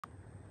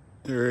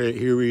All right,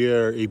 here we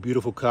are, a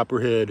beautiful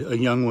copperhead, a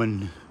young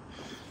one.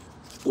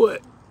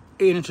 What,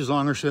 8 inches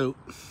long or so,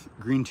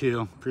 green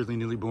tail, fairly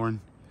newly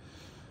born.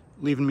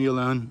 Leaving me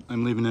alone,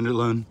 I'm leaving it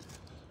alone.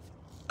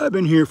 I've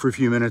been here for a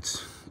few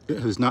minutes. It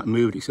has not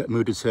moved, except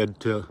moved its head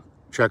to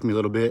track me a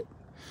little bit.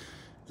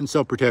 In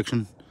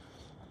self-protection.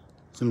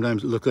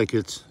 Sometimes it looks like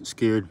it's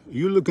scared.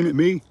 You looking at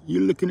me? You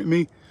looking at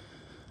me?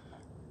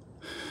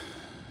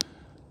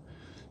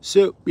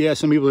 So, yeah,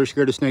 some people are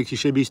scared of snakes. You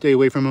should be, stay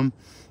away from them.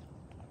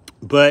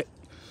 But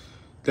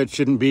that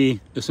shouldn't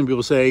be, as some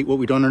people say, what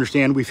we don't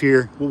understand, we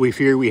fear. What we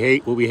fear, we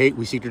hate. What we hate,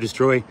 we seek to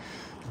destroy.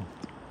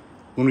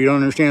 When we don't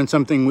understand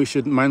something, we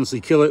shouldn't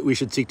mindlessly kill it. We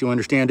should seek to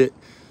understand it.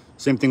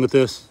 Same thing with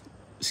this.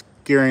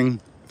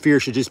 Scaring, fear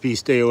should just be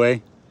stay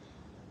away.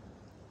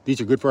 These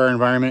are good for our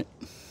environment.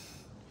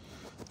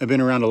 I've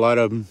been around a lot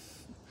of them.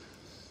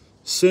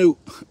 So,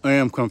 I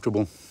am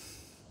comfortable.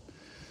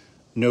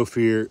 No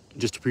fear,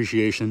 just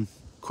appreciation.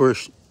 Of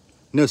course,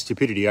 no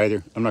stupidity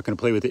either. I'm not going to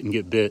play with it and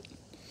get bit.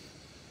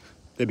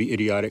 That'd be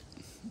idiotic.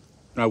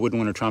 I wouldn't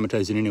want to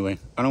traumatize it anyway.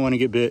 I don't want to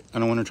get bit. I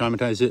don't want to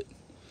traumatize it.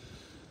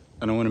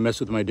 I don't want to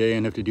mess with my day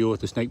and have to deal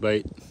with a snake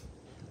bite.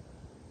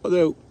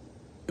 Although,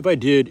 if I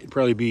did, it'd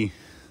probably be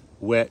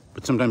wet,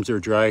 but sometimes they're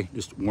dry,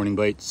 just warning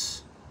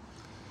bites.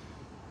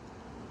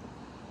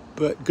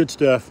 But good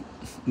stuff.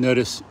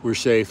 Notice we're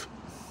safe.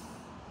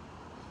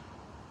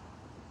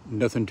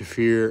 Nothing to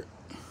fear.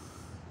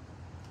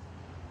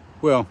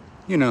 Well,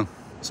 you know,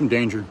 some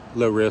danger,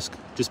 low risk.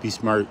 Just be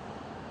smart.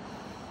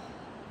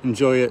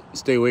 Enjoy it,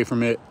 stay away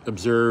from it,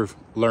 observe,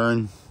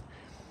 learn.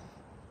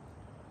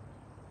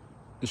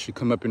 This should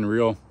come up in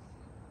real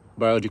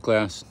biology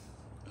class,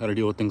 how to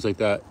deal with things like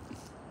that.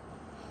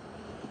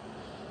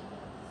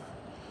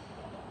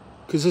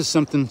 Because this is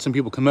something some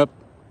people come up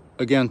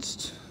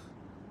against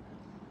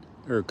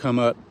or come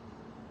up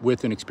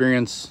with an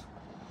experience.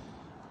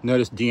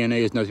 Notice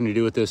DNA has nothing to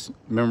do with this.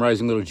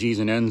 Memorizing little G's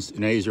and N's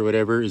and A's or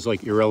whatever is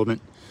like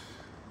irrelevant.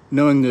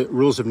 Knowing the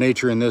rules of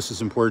nature in this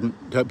is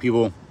important to help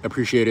people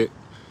appreciate it.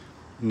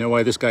 Know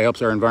why this guy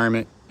helps our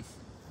environment.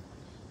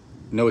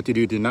 Know what to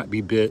do to not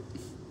be bit.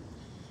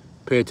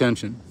 Pay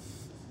attention.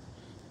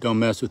 Don't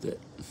mess with it.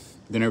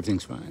 Then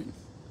everything's fine.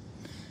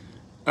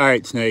 All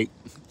right, snake.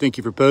 Thank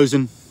you for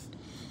posing.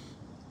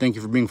 Thank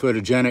you for being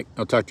photogenic.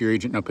 I'll talk to your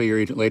agent and I'll pay your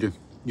agent later.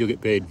 You'll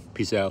get paid.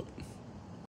 Peace out.